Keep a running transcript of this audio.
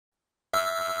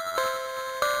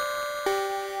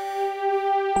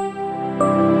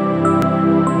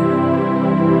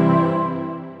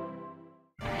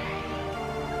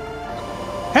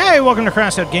welcome to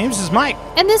Chronosode Games. This is Mike.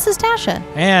 And this is Tasha.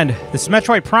 And this is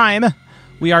Metroid Prime.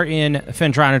 We are in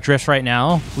Fendrana Drifts right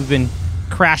now. We've been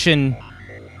crashing...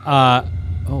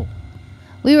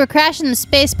 We were crashing the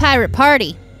Space Pirate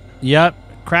Party. Yep.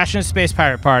 Crashing a Space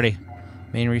Pirate Party.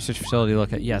 Main research facility,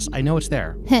 look at... Yes, I know it's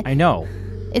there. I know.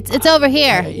 It's over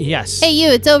here. Yes. Hey, you,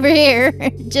 it's over here.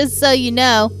 Just so you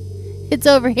know. It's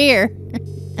over here.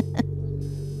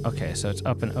 Okay, so it's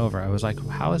up and over. I was like,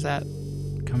 how is that...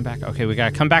 Come back. Okay, we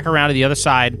gotta come back around to the other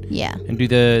side. Yeah. And do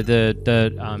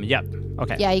yep.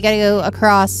 Okay. Yeah, you gotta go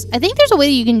across. I think there's a way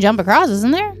that you can jump across,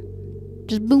 isn't there?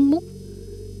 Just boom, boom.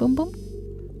 Boom, boom.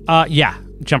 Yeah.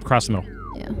 Jump across the middle.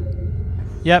 Yeah.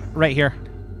 Yep, right here.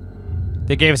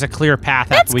 They gave us a clear path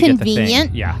That's after we get the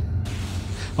convenient. thing. Yeah.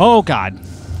 Oh, God.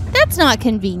 That's not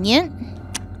convenient.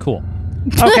 Cool.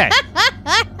 Okay.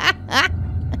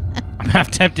 I'm half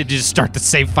tempted to just start the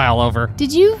save file over.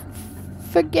 Did you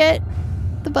forget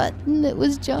the button that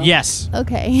was jump? Yes.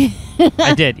 Okay.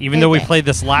 I did, even though we played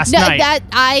this last night.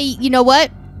 You know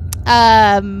what?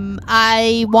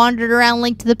 I wandered around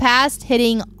Link to the Past,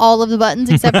 hitting all of the buttons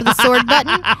except for the sword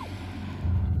button.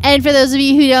 And for those of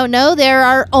you who don't know, there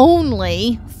are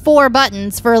only 4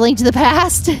 buttons for Link to the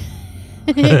Past.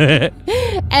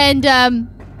 And,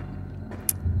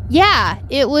 yeah,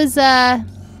 it was, yeah,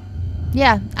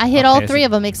 I hit all 3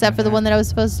 of them except for the one that I was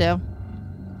supposed to.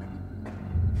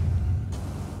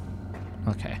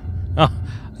 Okay. Oh,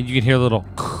 you can hear a little...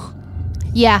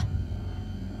 Yeah.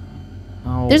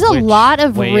 Oh, there's a lot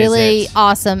of way really is it?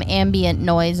 awesome ambient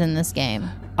noise in this game.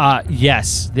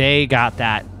 Yes, they got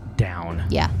that down.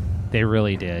 Yeah. They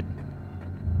really did.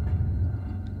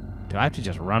 Do I have to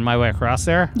just run my way across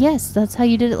there? Yes, that's how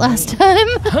you did it last time.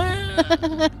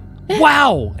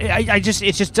 Wow! It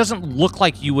just doesn't look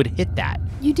like you would hit that.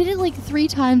 You did it like 3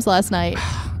 times last night.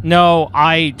 No,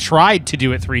 I tried to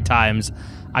do it 3 times.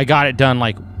 I got it done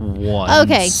like once.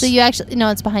 Okay, so you actually... No,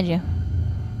 it's behind you.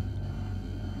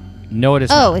 No, it is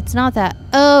not. Oh, it's not that.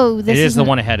 Oh, this is. It is the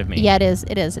one ahead of me. Yeah, it is.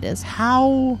 It is. It is.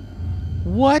 How?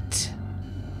 What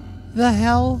the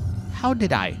hell? How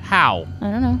did I? How?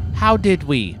 I don't know. How did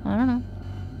we? I don't know.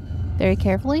 Very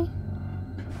carefully.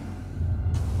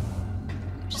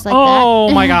 Just like oh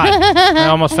that. My God. I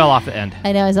almost fell off the end.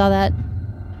 I know, I saw that.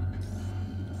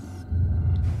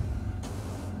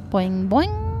 Boing,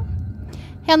 boing.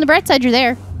 Hey, on the bright side, you're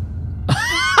there.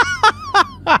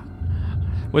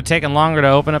 Would have taken longer to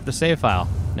open up the save file.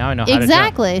 Now I know how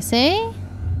exactly, to see? jump.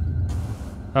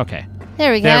 Okay.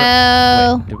 There we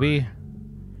go. Wait, did we...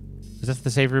 Is this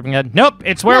the save room again? Nope,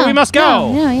 it's where we must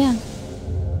go. No, yeah.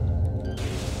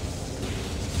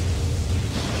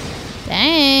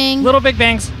 Dang. Little Big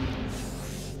Bangs.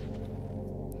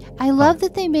 I love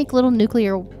that they make little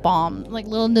nuclear bombs, like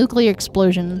little nuclear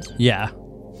explosions. Yeah.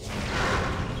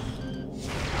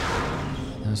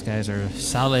 Those guys are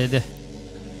solid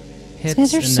hits. These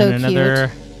guys are and so then another...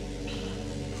 cute.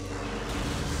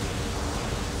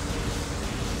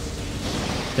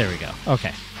 There we go.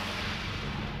 Okay.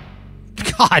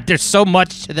 God, there's so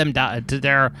much to them, to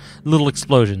their little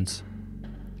explosions.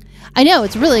 I know,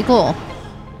 it's really cool.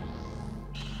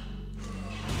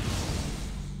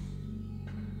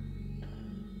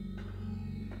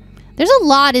 There's a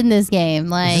lot in this game.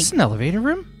 Like, is this an elevator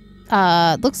room?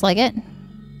 Looks like it.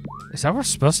 Is that what we're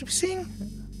supposed to be seeing?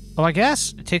 Oh, I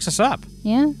guess. It takes us up.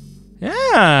 Yeah.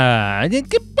 Yeah.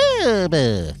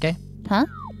 Okay. Huh?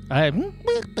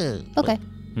 Okay.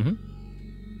 Mm-hmm.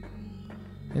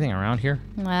 Anything around here?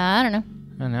 I don't know.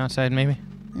 On the outside, maybe?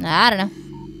 I don't know.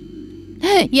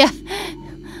 Yeah.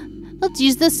 Let's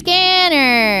use the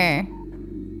scanner.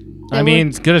 I mean,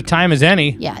 it's good a time as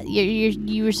any. Yeah,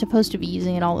 you were supposed to be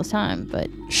using it all the time, but...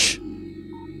 Shh.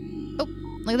 Oh,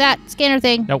 look at that. Scanner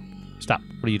thing. Nope. Stop.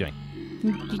 What are you doing?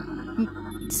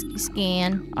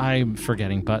 Scan. I'm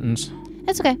forgetting buttons.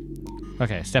 That's okay.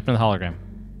 Okay, step into the hologram.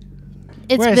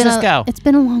 Where does this go? It's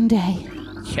been a long day.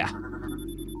 Yeah.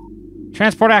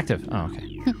 Transport active. Oh, okay.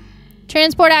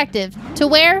 Transport active. To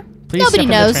where? Please Nobody step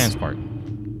knows. into transport.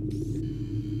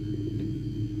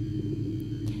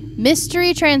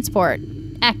 Mystery transport.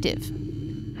 Active.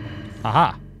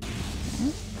 Aha.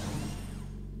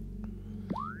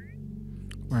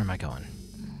 Where am I going?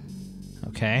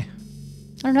 Okay.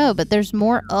 I don't know, but there's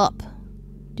more up.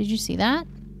 Did you see that?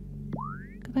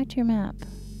 Go back to your map.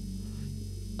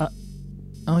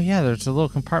 Oh, yeah, there's a little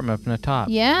compartment up in the top.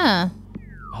 Yeah.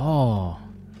 Oh.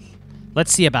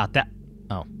 Let's see about that.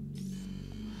 Oh.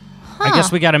 Huh. I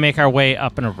guess we got to make our way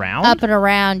up and around? Up and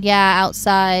around, yeah,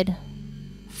 outside.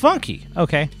 Funky.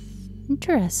 Okay.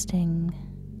 Interesting.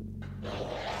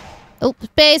 Oh,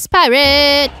 Space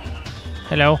Pirate!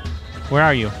 Hello. Where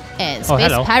are you? And Oh,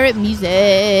 Space hello. Pirate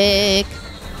music.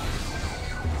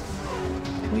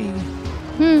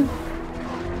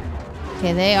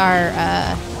 Okay, they are,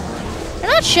 they're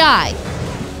not shy.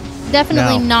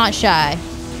 Definitely not shy.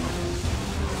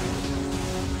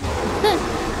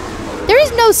 There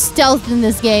is no stealth in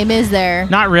this game, is there?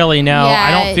 Not really, no. Yeah,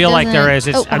 I don't feel like there is.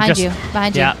 It's, behind you.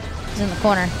 Behind you. Yeah. He's in the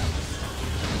corner.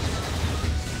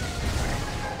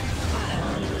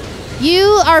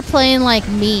 You are playing like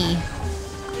me.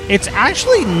 It's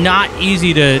actually not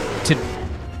easy to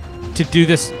do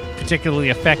this particularly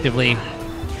effectively.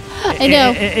 I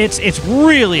know. It's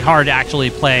really hard to actually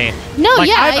play. No, like,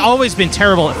 yeah. I've always been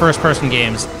terrible at first-person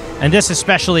games, and this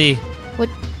especially.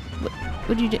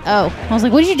 What'd you do? Oh, I was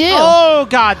like, what'd you do? Oh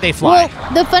God, they fly.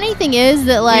 Well, the funny thing is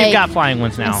that like we've got flying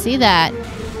ones now. I see that.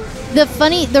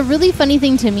 The really funny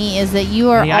thing to me is that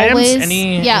you are any always items?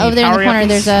 over there in the corner.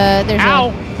 There's Ow.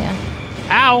 a yeah.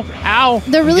 Ow!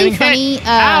 The really I'm funny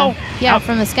Ow! yeah Ow.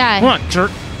 from the sky. Come on,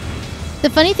 jerk. The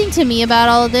funny thing to me about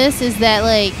all of this is that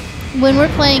like when we're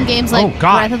playing games like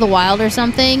Breath of the Wild or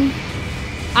something,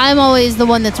 I'm always the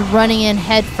one that's running in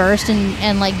head first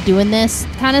and like doing this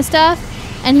kind of stuff.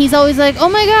 And he's always like, "Oh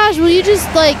my gosh, will you just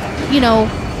like,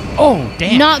 oh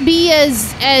damn, not be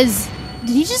as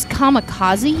did he just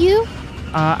kamikaze you?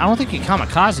 I don't think he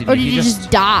kamikaze. Or did you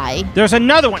just die? There's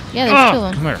another one. Yeah, there's two of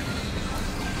them. Come here.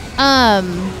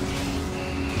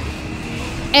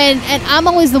 And I'm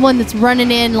always the one that's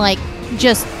running in like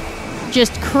just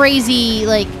crazy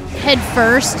like head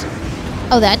first.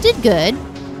 Oh, that did good.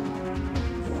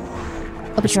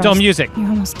 Oh, There's still music. You're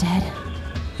almost dead.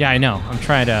 Yeah, I know. I'm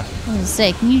trying to. I was gonna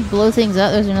say, can you blow things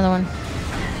up? There's another one.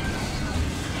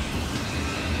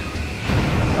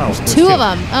 Oh, there's two of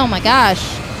them. Oh my gosh.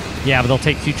 Yeah, but they'll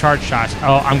take 2 charge shots.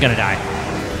 Oh, I'm gonna die.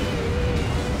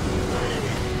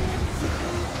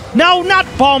 No, not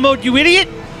ball mode, you idiot!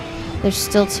 There's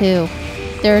still 2.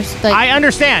 There's like. I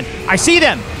understand. I see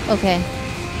them. Okay.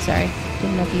 Sorry.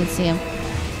 Didn't know if you could see them.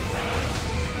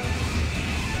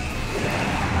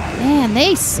 Man,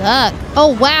 they suck.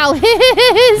 Oh wow.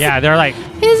 Yeah, they're like.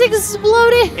 His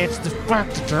exploded. It's the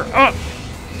fact that they're up.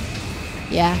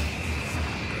 Yeah.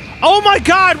 Oh my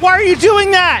God! Why are you doing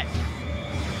that?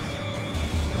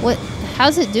 What?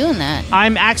 How's it doing that?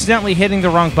 I'm accidentally hitting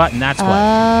the wrong button. That's what.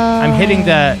 I'm hitting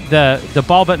the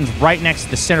ball buttons right next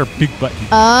to the center big button.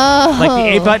 Oh. Like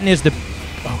the A button is the.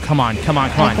 Oh come on!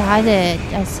 I got it.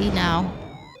 I see now.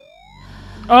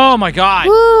 Oh my God!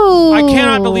 Woo. I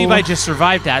cannot believe I just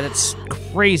survived that. It's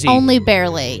crazy. Only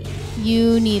barely.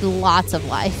 You need lots of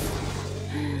life.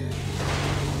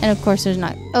 And of course, there's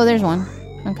not. Oh, there's one.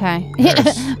 Okay.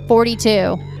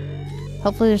 42.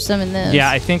 Hopefully, there's some in those.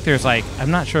 Yeah, I think there's like.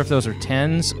 I'm not sure if those are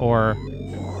 10s or.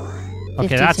 Okay,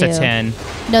 52. that's a 10.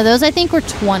 No, those I think were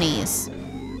 20s.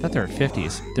 I thought they were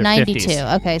 50s. They're 92.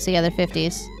 50s. Okay, so yeah, they're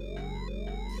 50s.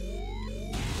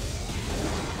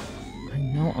 I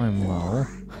know I'm low.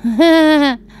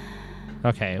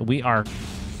 Okay, we are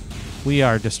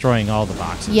destroying all the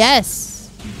boxes. Yes,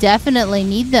 definitely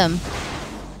need them.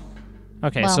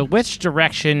 Okay, so which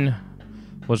direction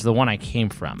was the one I came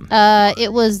from?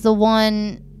 It was the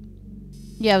one.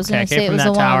 Yeah, I was going to say it was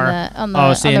the tower. one on the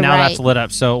Oh, see, on the now right. that's lit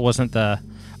up, so it wasn't the.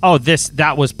 Oh,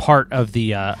 that was part of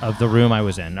the room I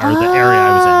was in, or the area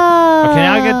I was in. Okay,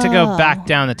 now I get to go back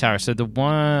down the tower. So the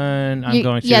one I'm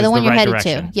going to is the one the you're right headed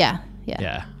direction. to. Yeah.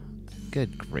 Yeah.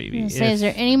 Good gravy. Is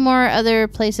there any more other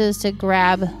places to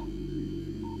grab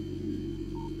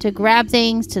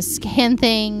things, to scan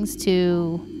things,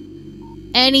 to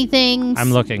anything?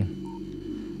 I'm looking.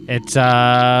 It's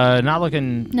not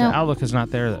looking. Nope. The outlook is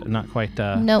not there. Not quite.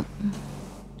 Nope.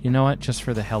 You know what? Just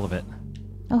for the hell of it.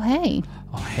 Oh hey.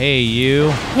 Oh hey you.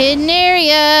 Hidden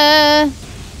area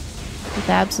with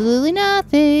absolutely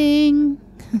nothing.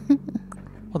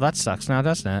 Well, that sucks now,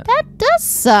 doesn't it? That does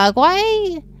suck.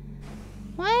 Why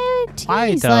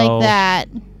tease like that?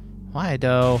 Why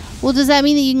though? Well, does that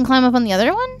mean that you can climb up on the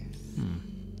other one?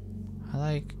 I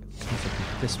like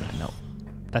this one. No,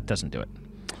 that doesn't do it.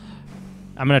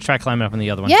 I'm gonna try climbing up on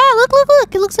the other one. Yeah, look.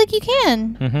 It looks like you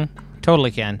can. Mm-hmm.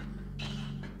 Totally can.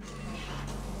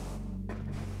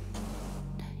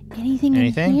 Anything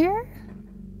in here?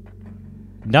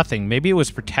 Nothing. Maybe it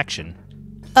was protection.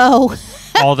 Oh.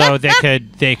 Although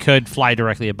they could fly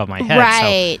directly above my head.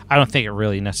 Right. So I don't think it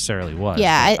really necessarily was.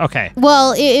 Yeah. Okay.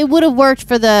 Well, it would have worked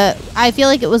for the. I feel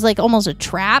like it was like almost a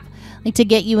trap, like to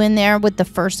get you in there with the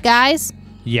first guys.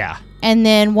 Yeah. And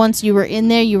then once you were in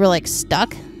there, you were like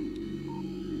stuck.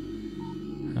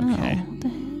 Okay. Oh, what the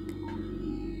heck?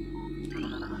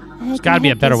 There's got to be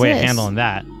a better way of handling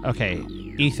that. Okay.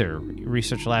 Ether.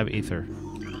 Research lab ether.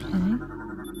 Okay.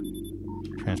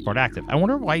 Transport active. I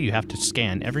wonder why you have to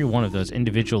scan every one of those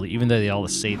individually, even though they all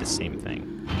say the same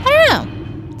thing. I don't know.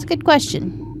 It's a good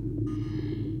question.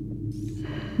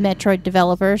 Metroid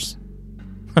developers.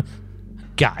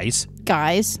 Guys.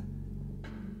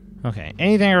 Okay.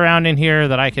 Anything around in here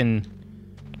that I can...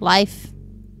 Life,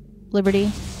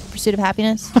 liberty, pursuit of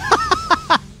happiness.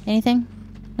 Anything?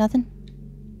 Nothing?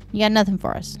 You got nothing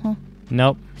for us, huh?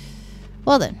 Nope.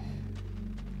 Well then,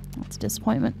 that's a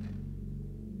disappointment.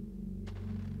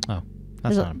 Oh,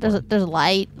 that's not important. There's a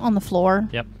light on the floor.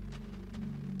 Yep.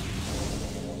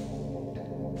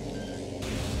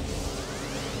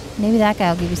 Maybe that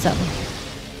guy will give you something.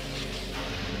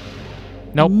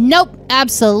 Nope. Nope.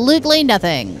 Absolutely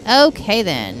nothing. Okay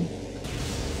then.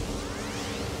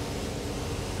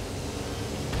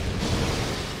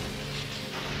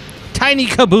 Tiny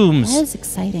kabooms. That is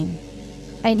exciting.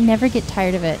 I never get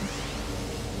tired of it.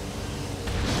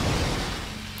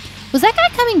 Was that guy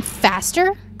coming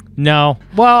faster? No.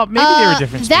 Well, maybe they were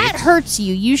different That speeds. hurts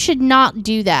you. You should not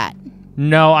do that.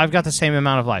 No, I've got the same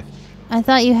amount of life. I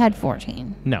thought you had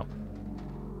 14. No.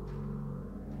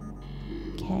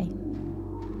 Okay.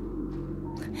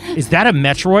 Is that a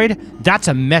Metroid? That's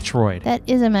a Metroid. That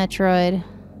is a Metroid.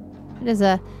 It is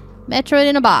a Metroid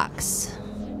in a box.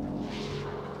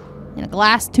 In a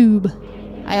glass tube.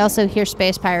 I also hear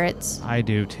space pirates. I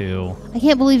do too. I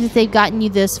can't believe that they've gotten you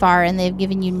this far and they've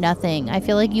given you nothing. I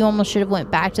feel like you almost should have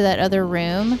went back to that other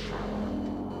room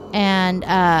and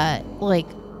like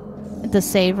the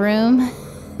save room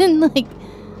and like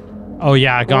oh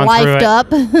yeah, gone through it up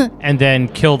and then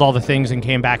killed all the things and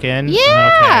came back in.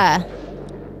 Yeah. Okay.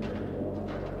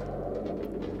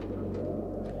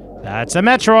 That's a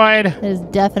Metroid. It is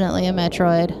definitely a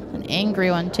Metroid. An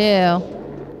angry one too.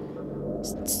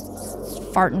 It's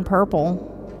farting purple.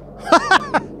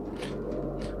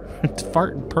 It's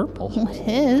farting purple. It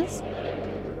is.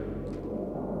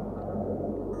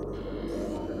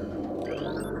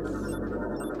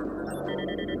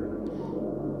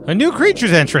 A new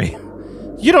creatures entry.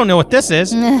 You don't know what this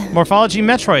is. Morphology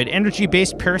Metroid,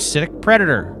 energy-based parasitic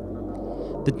predator.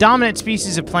 The dominant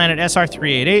species of planet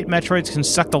SR388, Metroids can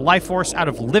suck the life force out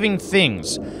of living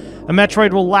things. A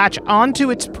Metroid will latch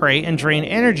onto its prey and drain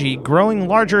energy, growing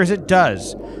larger as it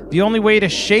does. The only way to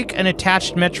shake an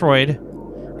attached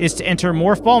Metroid is to enter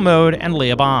Morph Ball mode and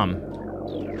lay a bomb.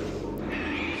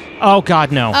 Oh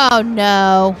god, no. Oh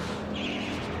no.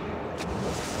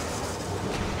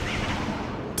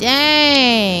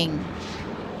 Dang.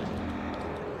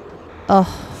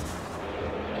 Oh.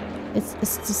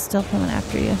 It's just still coming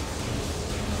after you.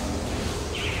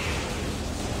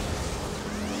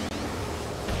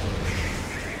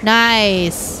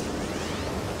 Nice.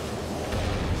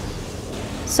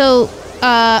 So,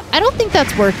 I don't think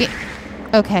that's working.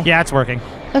 Okay. Yeah, it's working.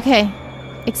 Okay.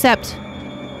 Except,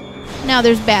 now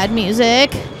there's bad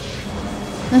music.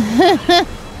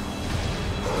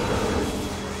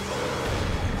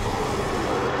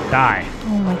 Die.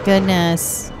 Oh my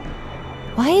goodness.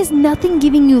 Why is nothing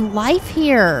giving you life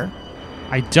here?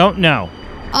 I don't know.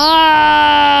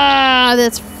 Ah,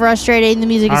 that's frustrating. The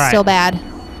music is still bad.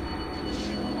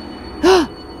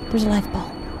 There's a life ball.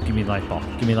 Give me life ball.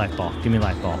 Give me life ball. Give me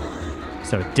life ball.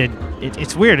 So it did.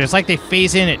 It's weird. It's like they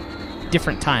phase in at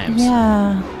different times.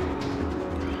 Yeah.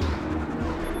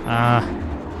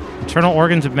 Internal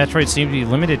organs of Metroid seem to be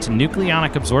limited to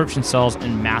nucleonic absorption cells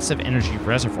and massive energy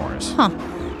reservoirs. Huh.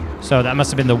 So that must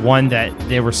have been the one that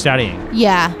they were studying.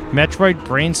 Yeah. Metroid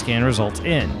brain scan results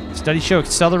in. Studies show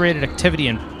accelerated activity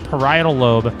in parietal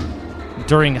lobe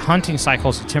during hunting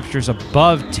cycles at temperatures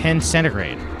above 10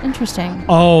 centigrade. Interesting.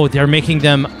 Oh, they're making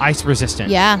them ice resistant.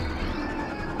 Yeah.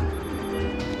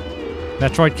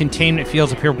 Metroid containment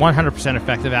fields appear 100%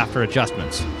 effective after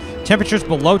adjustments. Temperatures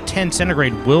below 10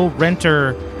 centigrade will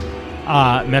render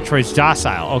Metroid's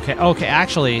docile. Okay,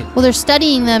 actually... Well, they're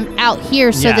studying them out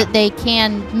here so Yeah. that they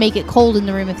can make it cold in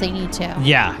the room if they need to.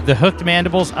 Yeah, the hooked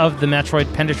mandibles of the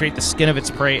Metroid penetrate the skin of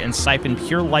its prey and siphon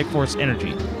pure life force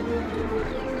energy.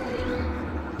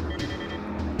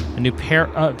 A new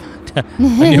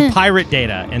pirate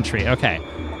data entry. Okay.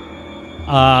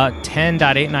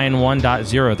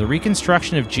 10.891.0. The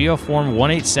reconstruction of Geoform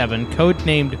 187,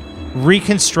 codenamed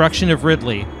Reconstruction of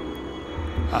Ridley,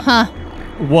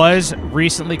 was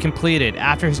recently completed.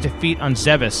 After his defeat on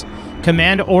Zebes,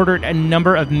 Command ordered a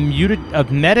number of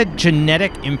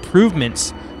metagenetic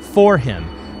improvements for him.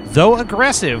 Though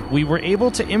aggressive, we were able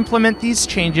to implement these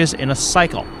changes in a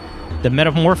cycle. The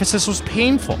metamorphosis was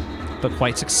painful, but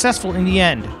quite successful in the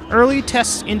end. Early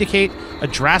tests indicate a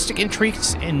drastic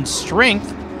increase in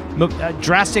strength,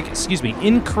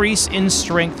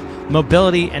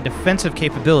 mobility, and defensive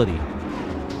capability.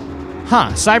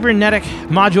 Cybernetic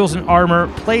modules and armor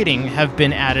plating have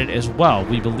been added as well.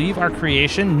 We believe our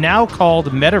creation, now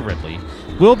called Meta Ridley,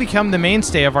 will become the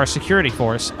mainstay of our security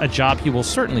force, a job he will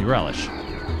certainly relish.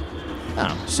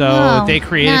 Oh, so they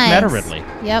created Meta Ridley.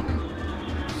 Yep.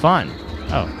 Fun.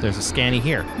 Oh, there's a scanny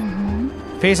here.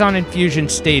 Phazon Infusion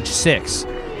Stage 6.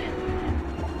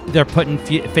 They're putting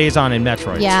Phazon in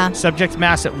Metroids. Yeah. Subject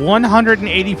mass at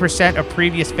 180% of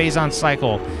previous Phazon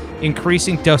cycle,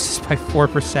 increasing doses by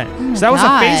 4%. So that was a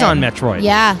Phazon Metroid.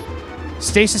 Yeah.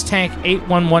 Stasis Tank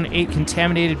 8118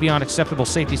 contaminated beyond acceptable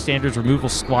safety standards. Removal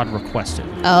squad requested.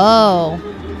 Oh.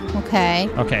 Okay.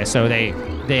 Okay, so they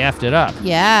effed it up.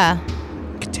 Yeah.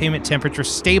 Containment temperature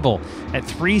stable at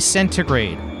 3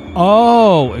 centigrade.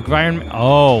 Oh, environment.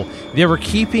 Oh, they were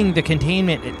keeping the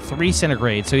containment at 3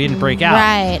 centigrade, so he didn't break out.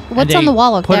 Right. What's on the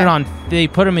wall up there? They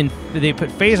put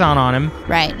Phazon on him.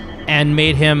 Right. And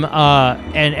made him.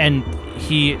 And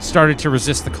he started to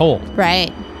resist the cold.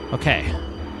 Right. Okay.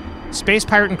 Space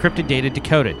Pirate encrypted data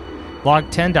decoded. Log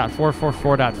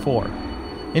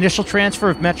 10.444.4. Initial transfer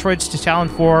of Metroids to Talon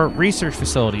 4 research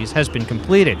facilities has been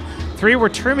completed. 3 were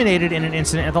terminated in an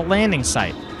incident at the landing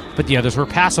site, but the others were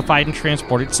pacified and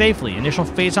transported safely. Initial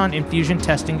Phazon infusion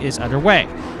testing is underway.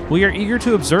 We are eager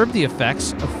to observe the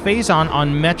effects of Phazon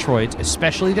on Metroids,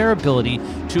 especially their ability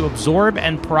to absorb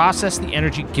and process the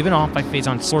energy given off by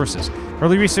Phazon sources.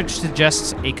 Early research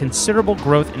suggests a considerable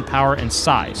growth in power and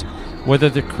size. Whether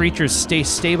the creatures stay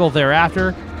stable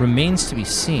thereafter remains to be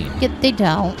seen. Yet they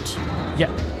don't. Yeah.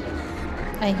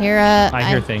 I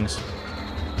hear things.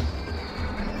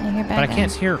 I hear bad But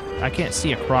guys. I can't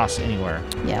see across anywhere.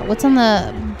 Yeah, what's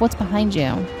behind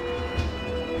you?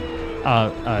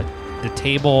 A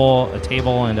table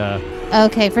and a...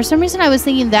 Okay, for some reason I was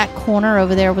thinking that corner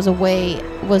over there was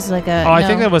like a... Oh, I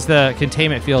think that was the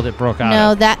containment field that broke out.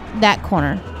 No, that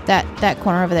corner. That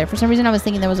corner over there. For some reason I was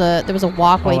thinking there was a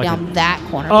walkway down that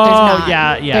corner. But there's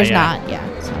not. There's not, yeah.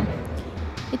 So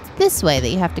it's this way that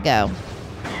you have to go.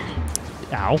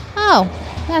 Ow. Oh,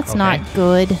 that's not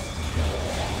good.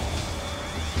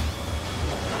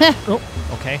 Oh,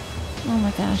 okay. Oh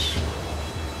my gosh.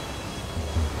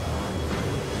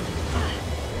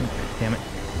 Damn it.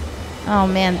 Oh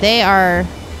man, they are...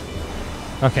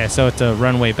 Okay, so it's a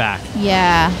runway back.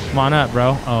 Yeah. Come on up,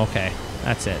 bro. Oh, okay.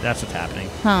 That's it. That's what's happening.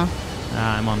 Huh.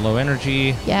 I'm on low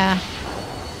energy. Yeah.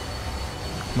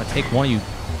 I'm going to take one of you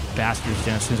bastards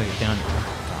down as soon as I get down. Oh,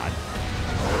 God.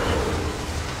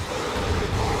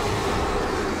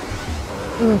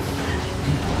 Oof.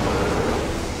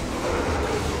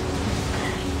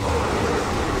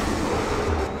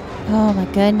 Oh my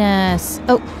goodness.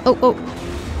 Oh.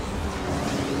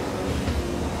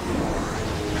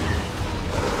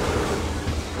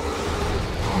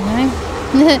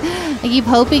 I keep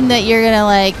hoping that you're gonna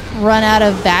like run out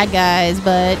of bad guys,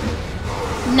 but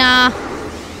nah.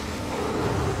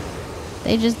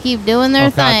 They just keep doing their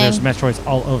thing. God, there's Metroids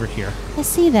all over here. I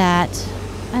see that,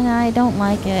 and I don't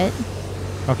like it.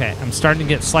 Okay, I'm starting to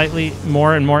get slightly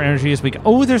more and more energy as we go.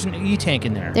 Oh, there's an E-tank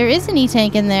in there. There is an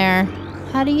E-tank in there.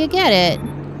 How do you get it?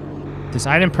 This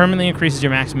item permanently increases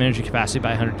your maximum energy capacity by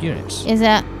 100 units. Is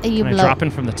that you? Can I drop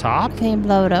in from the top? Can you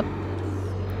blow it up?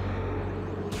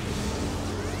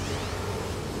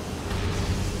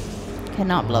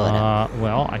 Cannot blow it up.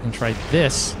 Well, I can try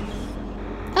this.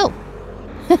 Oh.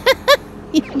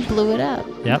 You blew it up.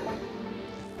 Yep.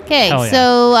 Okay, yeah.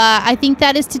 So I think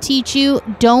that is to teach you,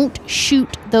 don't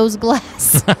shoot those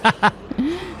glass. I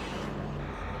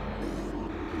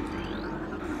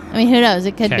mean, who knows?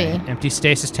 It could be. Empty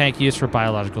stasis tank used for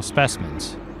biological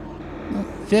specimens.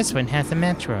 This one has a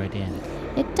Metroid in it.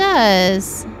 It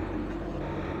does.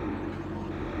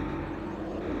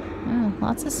 Oh,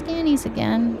 lots of scannies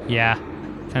again. Yeah.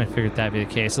 Kind of figured that'd be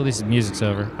the case. At least the music's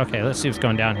over. Okay, let's see what's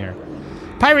going down here.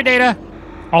 Pirate data!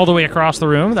 All the way across the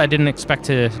room that I didn't expect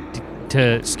to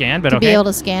scan, but okay. To be able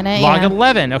to scan it, Log yeah.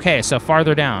 11. Okay, so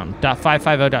farther down.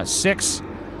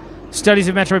 .550.6. Studies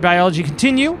of Metroid biology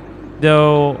continue.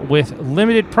 Though with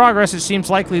limited progress, it seems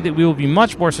likely that we will be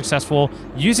much more successful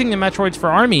using the Metroids for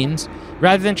our means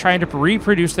rather than trying to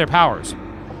reproduce their powers.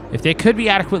 If they could be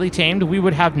adequately tamed, we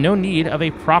would have no need of a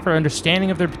proper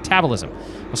understanding of their metabolism.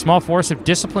 A small force of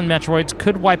disciplined Metroids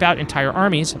could wipe out entire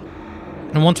armies,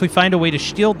 and once we find a way to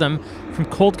shield them from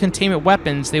cold containment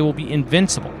weapons, they will be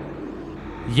invincible.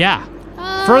 Yeah.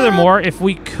 Furthermore, if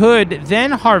we could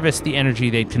then harvest the energy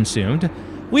they'd consumed,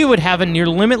 we would have a near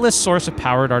limitless source of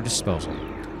power at our disposal.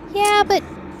 Yeah, but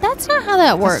that's not how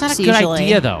that works. That's not a good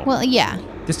idea, though. Well, yeah.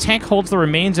 This tank holds the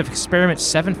remains of experiment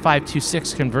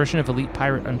 7526, conversion of elite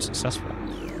pirate unsuccessful.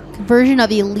 Conversion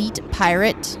of elite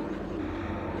pirate?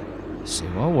 Let's see,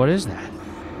 well, what is that?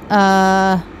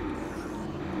 I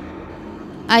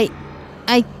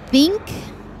think...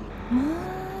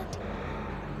 What?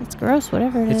 It's gross,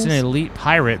 whatever it is. It's an elite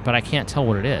pirate, but I can't tell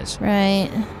what it is.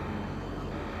 Right.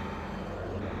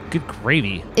 Good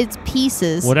gravy. It's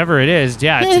pieces. Whatever it is,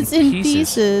 yeah, it's in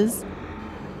pieces.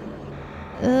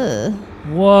 Ugh.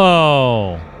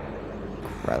 Whoa.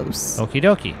 Gross. Okie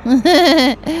dokie.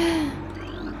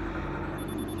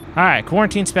 All right,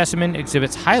 quarantine specimen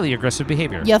exhibits highly aggressive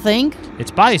behavior. You think?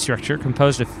 Its body structure,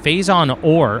 composed of phazon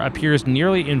ore, appears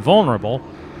nearly invulnerable.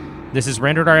 This has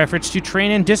rendered our efforts to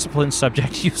train and discipline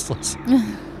subject useless.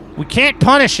 We can't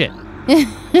punish it.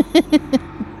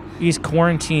 East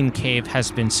quarantine cave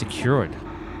has been secured.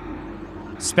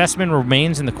 Specimen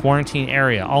remains in the quarantine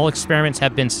area. All experiments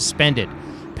have been suspended,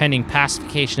 pending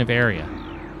pacification of area.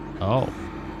 Oh,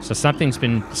 so something's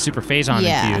been super phazon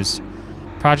infused.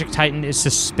 Project Titan is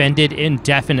suspended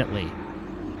indefinitely.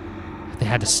 They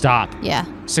had to stop. Yeah.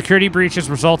 Security breaches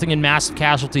resulting in massive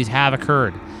casualties have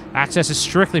occurred. Access is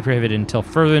strictly prohibited until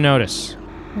further notice.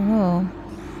 Oh.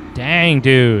 Dang,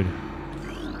 dude. All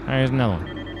right, here's another one.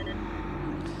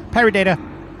 Pirate data.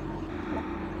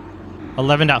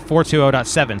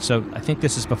 11.420.7, so I think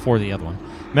this is before the other one.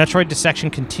 Metroid dissection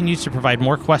continues to provide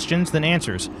more questions than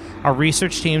answers. Our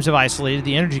research teams have isolated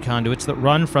the energy conduits that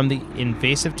run from the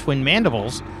invasive twin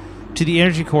mandibles to the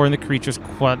energy core in the creature's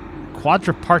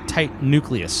quadripartite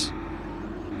nucleus.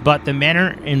 But the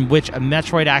manner in which a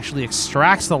Metroid actually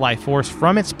extracts the life force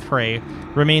from its prey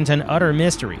remains an utter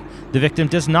mystery. The victim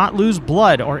does not lose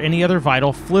blood or any other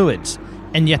vital fluids,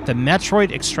 and yet the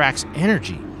Metroid extracts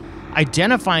energy.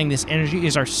 Identifying this energy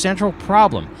is our central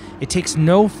problem. It takes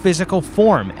no physical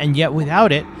form, and yet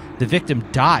without it, the victim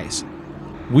dies.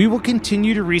 We will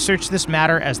continue to research this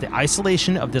matter as the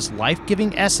isolation of this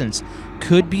life-giving essence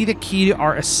could be the key to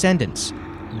our ascendance.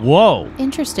 Whoa.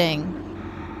 Interesting.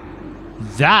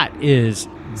 That is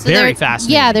very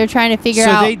fascinating. Yeah, they're trying to figure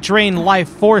out. So they drain life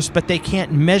force, but they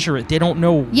can't measure it. They don't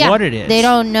know what it is. They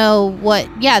don't know what.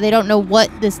 Yeah, they don't know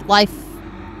what this life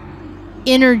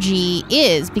energy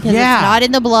is because it's not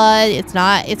in the blood. It's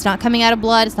not coming out of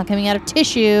blood. It's not coming out of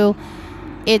tissue.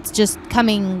 It's just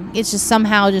coming. It's just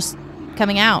somehow just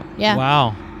coming out. Yeah.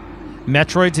 Wow.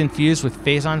 Metroids infused with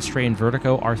phazon strain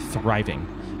vertigo are thriving.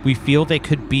 We feel they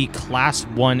could be Class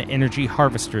 1 energy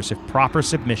harvesters if proper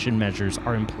submission measures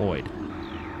are employed.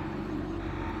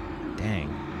 Dang.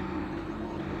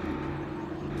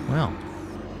 Well.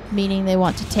 Meaning they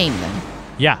want to tame them.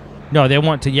 Yeah. No, they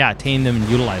want to, tame them and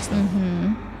utilize them.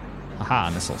 Mm-hmm.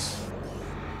 Aha, missiles.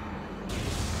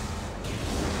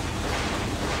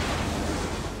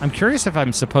 I'm curious if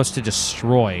I'm supposed to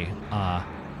destroy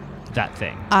that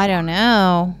thing. I don't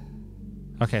know.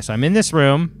 Okay, so I'm in this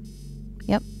room.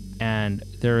 Yep. And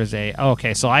there is a... Oh,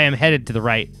 okay, so I am headed to the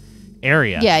right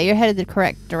area. Yeah, you're headed the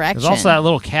correct direction. There's also that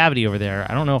little cavity over there.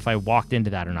 I don't know if I walked into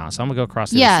that or not, so I'm going to go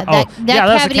across this. Yeah,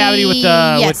 that's the cavity with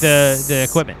the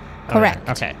equipment. Correct.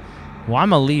 Okay. Well,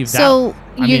 I'm going to leave that. So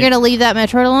you're going to leave that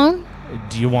Metroid alone?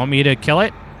 Do you want me to kill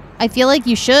it? I feel like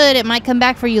you should. It might come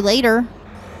back for you later.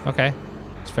 Okay.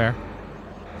 It's fair.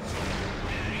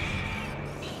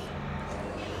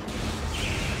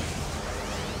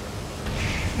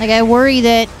 Like, I worry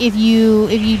that if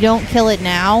you don't kill it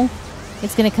now,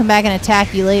 it's going to come back and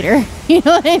attack you later. You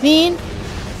know what I mean?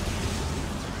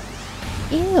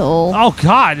 Ew. Oh,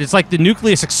 God. It's like the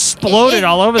nucleus exploded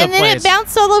all over the place. And then it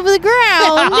bounced all over the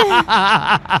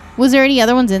ground. Was there any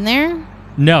other ones in there?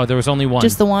 No, there was only one.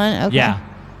 Just the one? Okay. Yeah.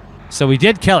 So we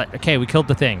did kill it. Okay, we killed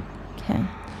the thing. Okay.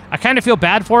 I kind of feel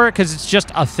bad for it because it's just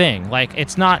a thing. Like,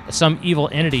 it's not some evil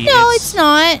entity. No, it's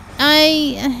not.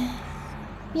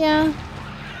 Yeah.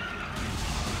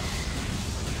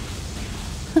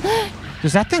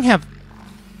 Does that thing have...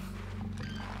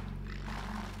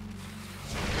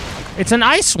 It's an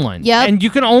ice one. Yep. And you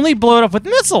can only blow it up with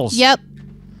missiles. Yep.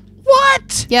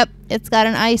 What? Yep. It's got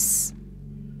an ice.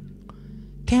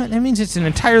 Damn it, that means it's an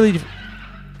entirely different...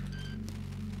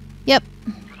 Yep.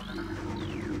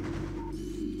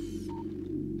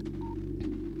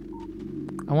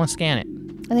 I want to scan it.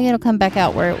 I think it'll come back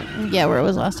out where it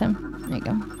was last time. There you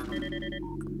go.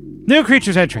 New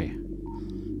creature's entry.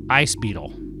 Ice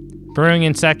beetle. Burrowing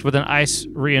insect with an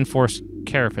ice-reinforced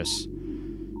carapace.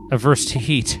 Averse to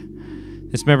heat.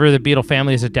 This member of the beetle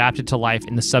family is adapted to life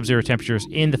in the sub-zero temperatures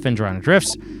in the Phendrana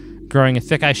Drifts, growing a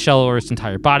thick ice shell over its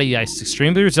entire body. The ice is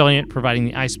extremely resilient, providing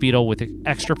the ice beetle with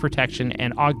extra protection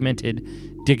and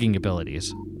augmented digging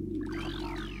abilities.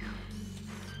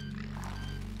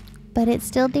 But it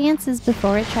still dances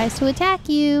before it tries to attack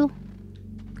you.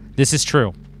 This is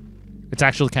true. It's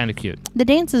actually kind of cute. The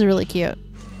dance is really cute.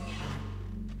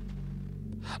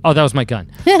 Oh, that was my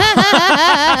gun.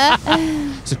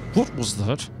 So, what was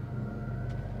that?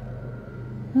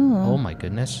 Ooh. Oh my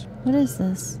goodness. What is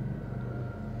this?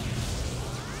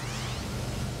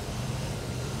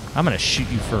 I'm gonna shoot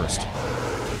you first.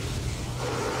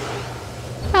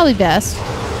 Probably best.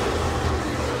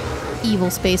 Evil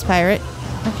space pirate.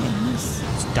 Okay, nice.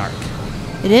 It's dark.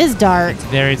 It is dark. It's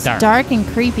very dark. It's dark and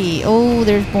creepy. Oh,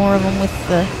 there's more of them with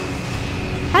the...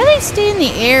 How do they stay in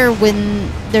the air when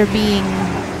they're being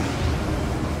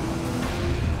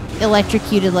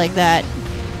electrocuted like that?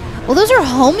 Well, those are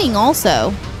homing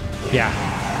also. Yeah.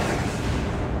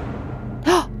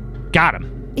 Got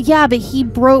him. Yeah, but he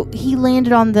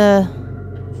landed on the...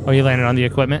 Oh, you landed on the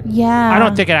equipment? Yeah. I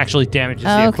don't think it actually damages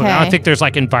the equipment. I don't think there's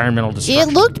like environmental destruction.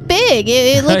 It looked big.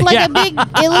 It looked like it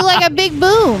looked like a big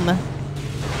boom.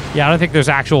 Yeah, I don't think there's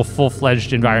actual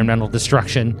full-fledged environmental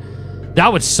destruction.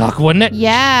 That would suck, wouldn't it?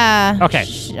 Yeah. Okay.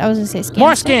 I was gonna say scan.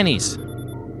 More scannies.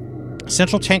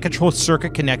 Central tank control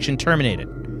circuit connection terminated.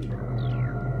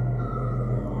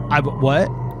 What?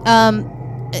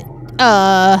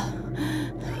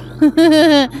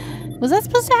 Was that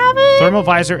supposed to happen? Thermal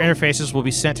visor interfaces will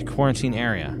be sent to quarantine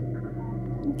area.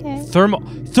 Okay.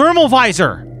 Thermal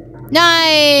visor.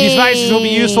 Nice. These visors will be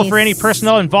useful for any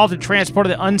personnel involved in transport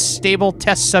of the unstable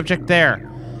test subject there.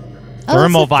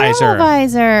 Thermal visor. Thermal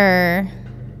visor.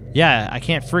 Yeah, I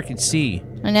can't freaking see.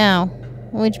 I know.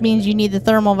 Which means you need the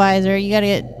thermal visor. You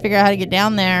gotta figure out how to get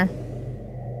down there.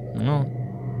 No.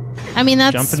 I mean,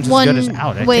 that's Jumping's one as good as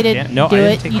out. way to do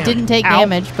it. You didn't take Ow.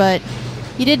 damage, but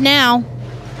you did now.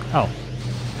 Oh.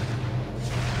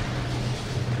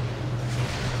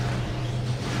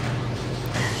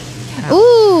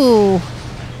 Ooh.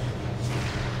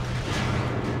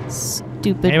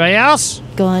 Stupid Anybody else?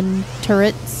 gun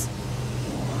turrets.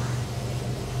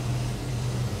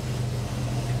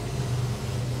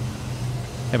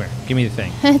 Come here. Give me the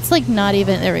thing. It's like not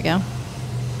even... There we go.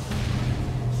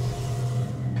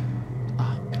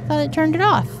 Thought it turned it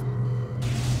off.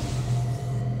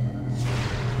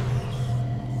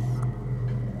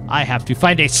 I have to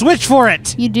find a switch for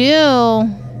it. You do.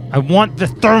 I want the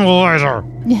thermal visor.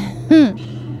 I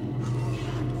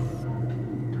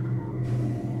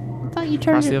thought you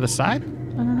turned Across it... the other side?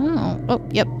 I don't know. Oh,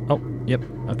 yep. Oh, yep.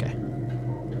 Okay.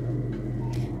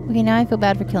 Okay, now I feel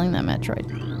bad for killing that Metroid.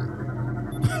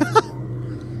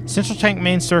 Central tank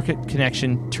main circuit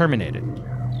connection terminated.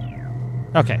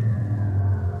 Okay.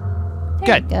 There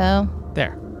Good. you go.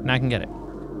 There. Now I can get it.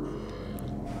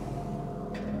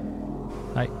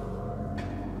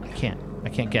 I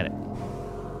can't get it.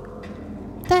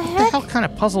 The What the heck? hell kind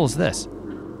of puzzle is this?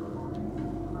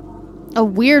 A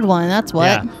weird one, that's what.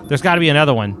 Yeah, there's got to be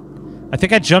another one. I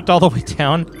think I jumped all the way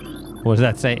down. What does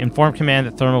that say? Inform command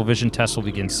that thermal vision tests will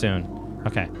begin soon.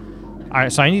 Okay. All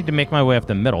right, so I need to make my way up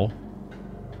the middle.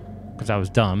 Because I was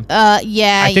dumb.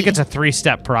 Yeah. I think it's a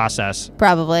 3-step process.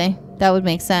 Probably. That would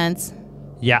make sense.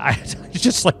 Yeah, I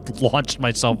just like launched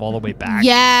myself all the way back.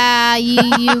 Yeah,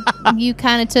 you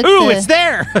kind of took Ooh, it's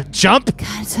there! Jump!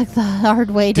 Kind of took the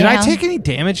hard way Did down. I take any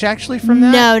damage actually from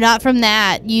that? No, not from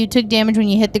that. You took damage when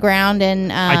you hit the ground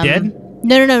and... I did?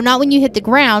 No, not when you hit the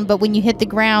ground, but when you hit the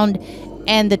ground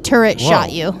and the turret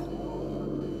shot you.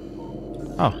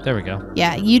 Oh, there we go.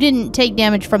 Yeah, you didn't take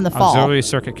damage from the fall. Auxiliary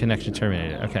circuit connection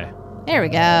terminated. Okay. There we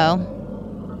go.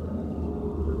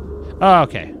 Oh,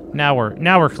 okay. Now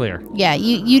we're clear. Yeah,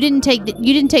 you didn't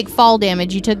take fall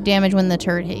damage. You took damage when the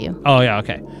turret hit you. Oh yeah,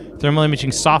 okay. Thermal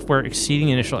imaging software exceeding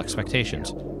initial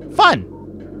expectations. Fun.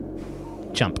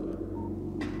 Jump.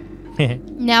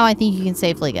 Now I think you can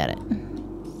safely get it.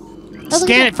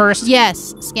 Scan it first.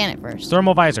 Yes, scan it first.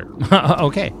 Thermal visor.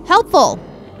 Okay. Helpful.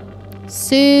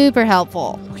 Super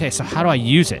helpful. Okay, so how do I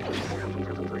use it?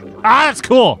 Ah, that's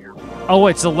cool. Oh,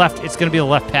 it's the left. It's gonna be the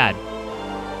left pad.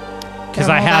 Because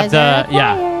I have the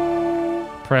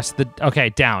Press the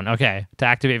down. Okay, to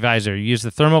activate visor, use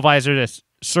the thermal visor to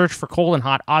search for cold and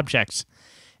hot objects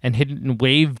and hidden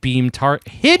wave beam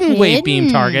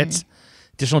targets.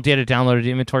 Additional data downloaded to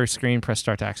the inventory screen. Press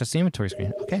start to access the inventory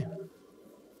screen. Okay.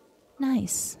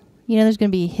 Nice. You know, there's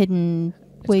gonna be hidden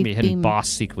wave beam. Hidden boss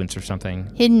sequence or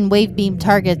something. Hidden wave beam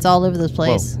targets all over this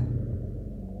place.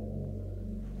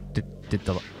 Did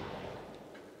the?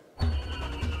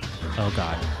 Oh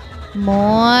God.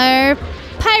 More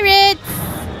pirates!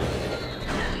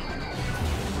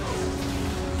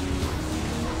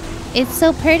 It's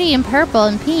so pretty and purple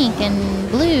and pink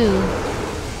and blue.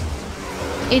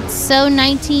 It's so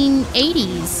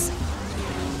 1980s.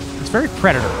 It's very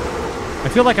Predator. I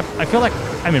feel like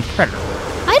I'm in Predator.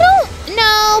 I don't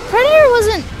know. Predator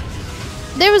wasn't.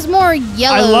 There was more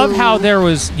yellow. I love how there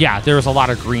was a lot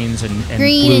of greens and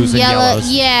blues and yellows.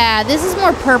 Yeah, this is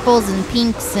more purples and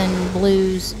pinks and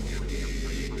blues.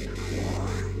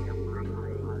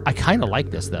 I kind of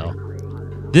like this though.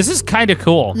 This is kind of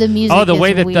cool. The music the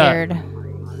way is that weird.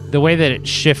 the way that it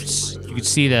shifts You can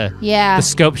see the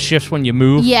scope shifts when you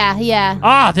move. Yeah.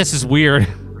 Ah, this is weird.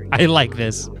 I like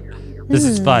this. This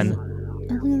is fun.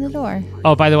 Look at the door.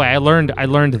 Oh, by the way, I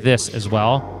learned this as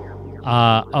well.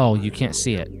 Oh, you can't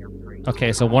see it.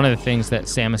 Okay, so one of the things that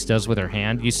Samus does with her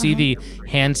hand, you see the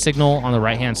hand signal on the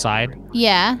right-hand side?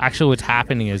 Yeah. Actually, what's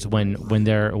happening is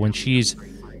when she's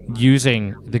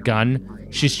using the gun,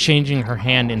 she's changing her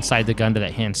hand inside the gun to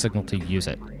that hand signal to use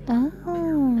it. Oh.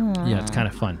 Yeah, it's kind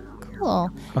of fun.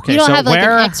 Cool. Okay, you don't so have like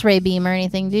an X-ray beam or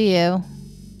anything, do you?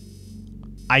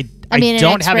 I mean,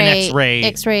 don't have an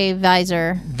X-ray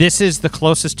visor. This is the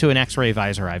closest to an X-ray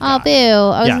visor I've got. Oh, boo.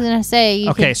 I was going to say.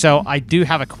 Okay, so I do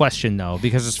have a question, though,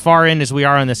 because as far in as we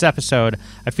are on this episode,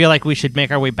 I feel like we should make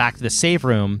our way back to the save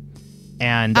room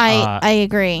and... I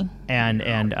agree.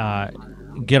 And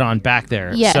get on back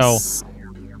there. Yes. So,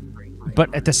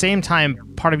 but at the same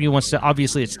time, part of you wants to...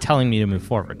 Obviously, it's telling me to move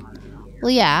forward.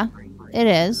 Well, yeah, it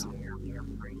is.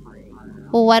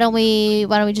 Well, why don't we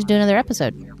just do another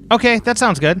episode? Okay, that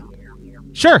sounds good.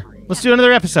 Sure. Let's do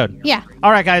another episode. Yeah.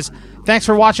 All right, guys. Thanks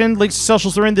for watching. Links to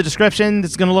socials are in the description.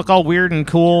 It's going to look all weird and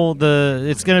cool.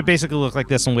 It's going to basically look like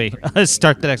this when we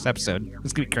start the next episode.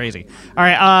 It's going to be crazy. All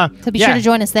right. So be sure to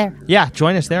join us there. Yeah,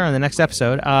 join us there on the next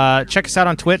episode. Check us out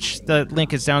on Twitch. The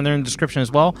link is down there in the description as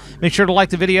well. Make sure to like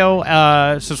the video,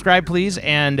 subscribe, please,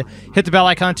 and hit the bell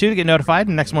icon, too, to get notified.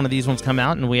 The next one of these ones come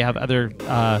out, and we have other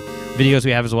videos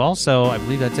we have as well. So I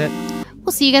believe that's it.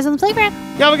 We'll see you guys on the playground.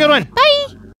 Yeah, have a good one. Bye.